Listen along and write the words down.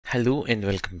Hello and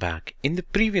welcome back. In the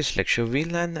previous lecture, we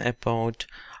learned about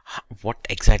what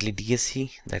exactly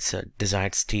DSC, that's a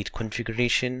desired state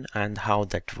configuration, and how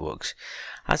that works.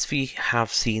 As we have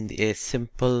seen, a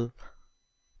simple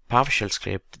PowerShell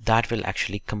script that will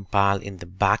actually compile in the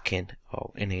backend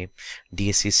or in a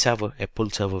DSC server, a pull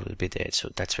server will be there.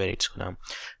 So that's where it's gonna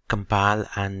compile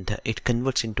and it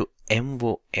converts into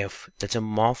MOF. That's a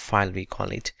MOF file we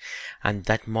call it, and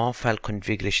that MOF file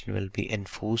configuration will be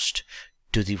enforced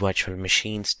to the virtual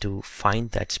machines to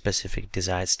find that specific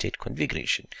desired state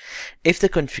configuration. If the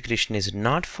configuration is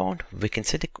not found, we can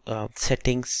set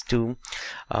settings to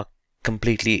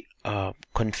completely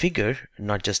configure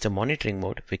not just the monitoring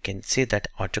mode. We can say that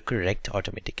autocorrect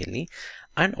automatically,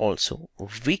 and also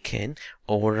we can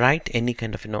overwrite any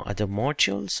kind of other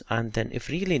modules, and then if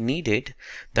really needed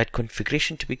that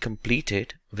configuration to be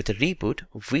completed with a reboot,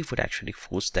 we would actually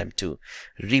force them to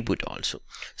reboot also.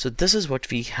 So this is what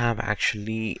we have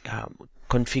actually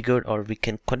configured, or we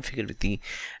can configure with the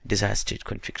desired state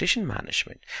configuration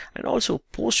management. And also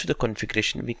post to the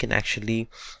configuration, we can actually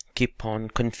keep on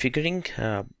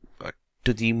configuring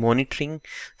to the monitoring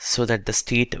so that the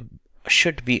state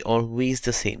should be always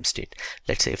the same state.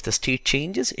 Let's say if the state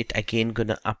changes, it again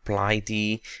gonna apply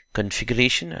the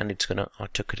configuration and it's gonna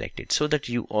autocorrect it so that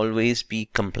you always be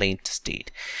complaint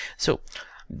state. So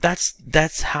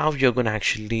that's how you're gonna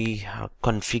actually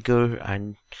configure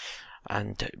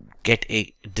and get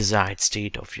a desired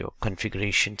state of your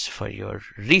configurations for your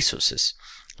resources.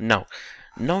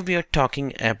 Now we are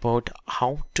talking about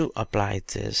how to apply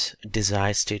this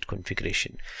desired state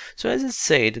configuration. So as I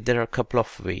said, there are a couple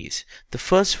of ways. The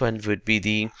first one would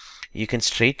be you can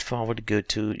straightforward go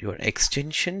to your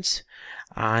extensions,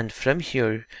 and from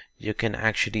here you can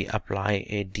actually apply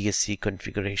a DSC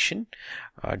configuration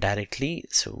directly.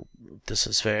 So this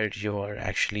is where you are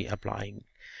actually applying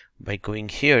by going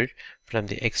here from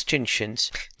the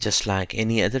extensions. Just like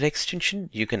any other extension,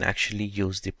 you can actually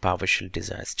use the PowerShell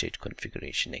Desired State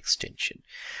Configuration extension,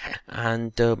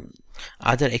 and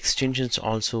other extensions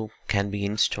also can be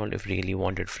installed if really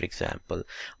wanted. For example,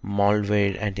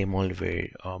 malware,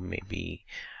 anti-malware, or maybe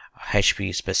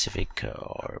HP specific,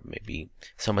 or maybe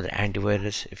some other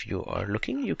antivirus. If you are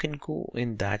looking, you can go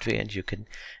in that way and you can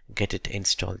get it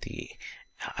installed, the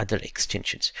other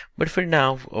extensions. But for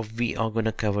now, we are going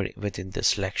to cover within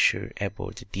this lecture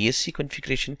about the DSC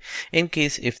configuration. In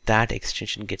case if that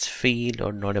extension gets failed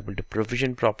or not able to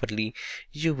provision properly,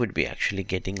 you would be actually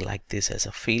getting like this as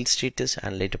a failed status,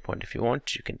 and later point if you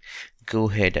want, you can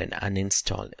go ahead and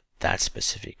uninstall that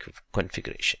specific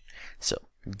configuration. So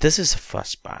this is the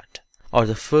first part, or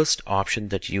the first option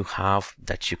that you have,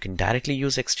 that you can directly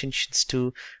use extensions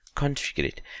to configure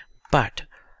it. But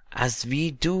as we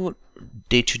do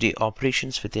day-to-day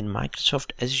operations within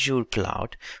Microsoft Azure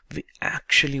Cloud, we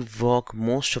actually work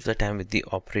most of the time with the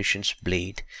operations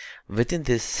blade. Within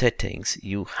these settings,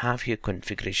 you have your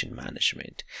configuration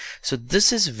management. So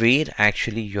this is where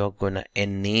actually you're gonna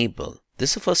enable.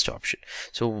 This is the first option.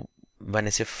 So when I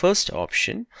say first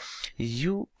option,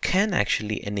 you can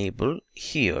actually enable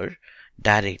here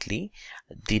directly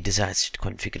the desired state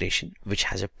configuration, which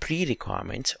has a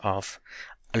pre-requirements of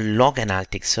log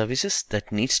analytics services that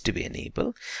needs to be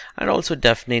enabled, and also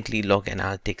definitely log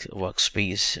analytics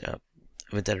workspace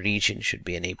with the region should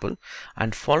be enabled,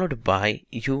 and followed by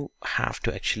you have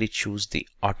to actually choose the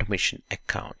automation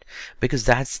account, because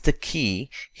that's the key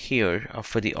here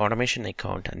for the automation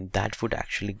account, and that would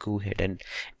actually go ahead and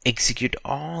execute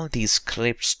all these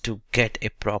scripts to get a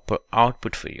proper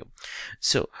output for you.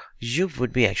 So you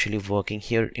would be actually working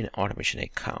here in automation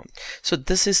account. So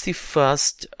this is the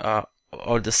first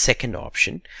or the second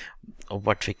option of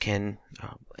what we can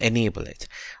enable it.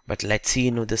 But let's see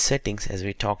the settings. As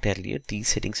we talked earlier, these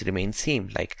settings remain same,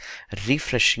 like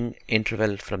refreshing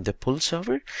interval from the pull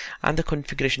server and the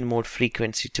configuration mode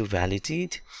frequency to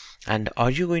validate. And are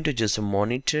you going to just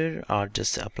monitor or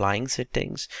just applying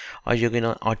settings, or you're going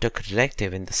to autocorrect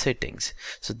in the settings?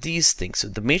 So these things, so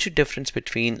the major difference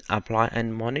between apply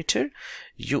and monitor,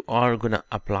 you are going to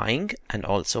applying and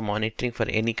also monitoring for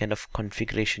any kind of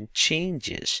configuration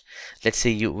changes. Let's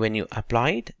say when you apply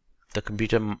it, the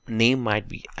computer name might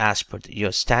be as per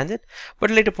your standard,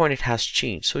 but later point it has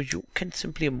changed. So you can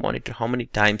simply monitor how many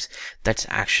times that's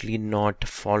actually not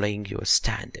following your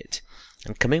standard.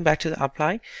 And coming back to the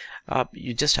apply,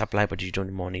 you just apply, but you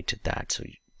don't monitor that.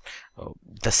 So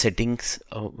the settings,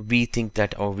 we think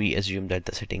that, or we assume that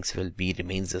the settings will be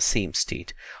remains the same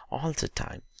state all the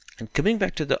time. And coming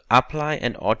back to the apply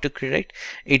and autocorrect,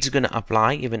 it's going to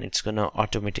apply, even it's going to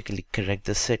automatically correct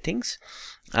the settings.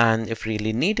 and if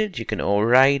really needed, you can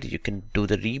override, you can do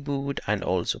the reboot, and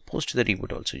also post the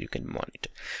reboot also you can monitor.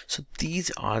 So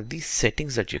these are the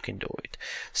settings that you can do it.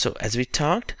 So as we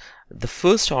talked, the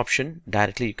first option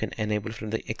directly you can enable from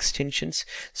the extensions.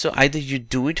 So either you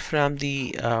do it from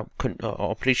the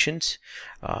operations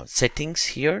settings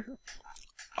here,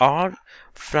 or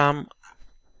from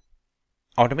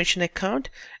automation account.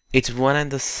 It's one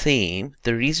and the same.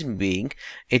 The reason being,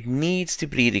 it needs the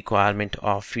pre-requirement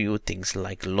of few things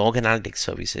like log analytics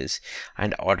services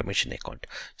and automation account.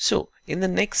 So in the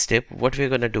next step, what we're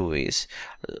going to do is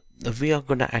we are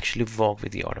going to actually work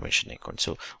with the automation account.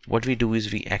 So what we do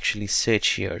is we actually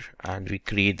search here and we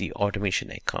create the automation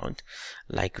account.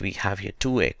 Like we have here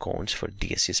 2 accounts for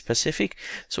DSC specific.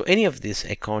 So any of this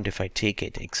account, if I take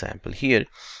it example here,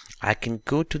 I can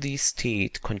go to the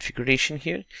state configuration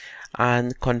here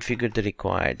and configure the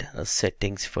required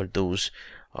settings for those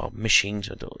machines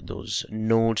or those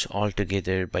nodes all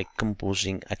together. By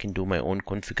composing, I can do my own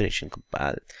configuration,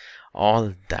 compile,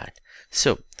 all that.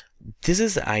 So this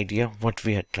is the idea what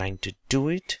we are trying to do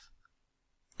it.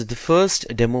 So the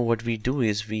first demo what we do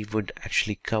is we would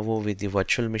actually cover with the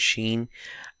virtual machine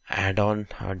add-on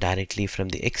directly from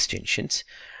the extensions.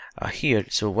 Here,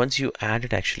 so once you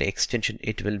added actually extension,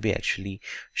 it will be actually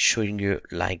showing you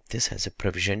like this as a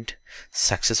provisioned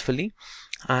successfully.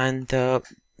 And the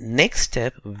next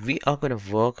step, we are going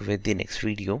to work with the next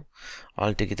video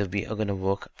altogether. We are going to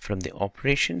work from the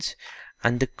operations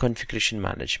and the configuration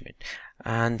management,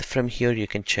 and from here you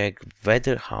can check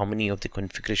whether how many of the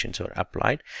configurations are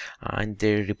applied and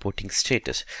their reporting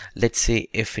status. Let's say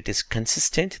if it is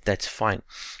consistent, that's fine.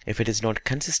 If it is not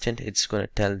consistent, it's going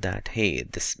to tell that hey,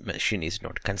 this machine is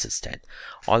not consistent.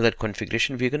 All that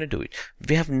configuration, we're going to do it.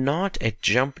 We have not yet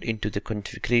jumped into the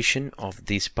configuration of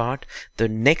this part. The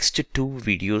next 2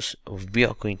 videos we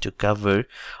are going to cover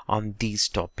on these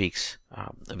topics,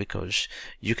 because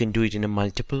you can do it in a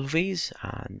multiple ways,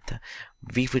 and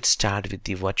we would start with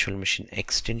the virtual machine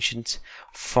extensions,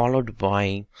 followed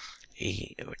by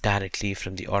directly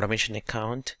from the automation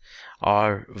account,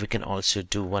 or we can also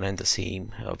do one and the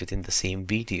same within the same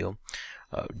video,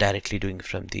 directly doing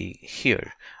from the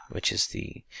here, which is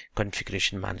the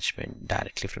configuration management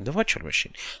directly from the virtual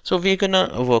machine. So we're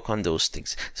gonna work on those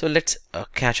things. So let's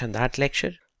catch on that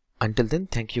lecture. Until then,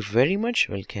 thank you very much.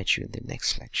 We'll catch you in the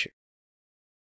next lecture.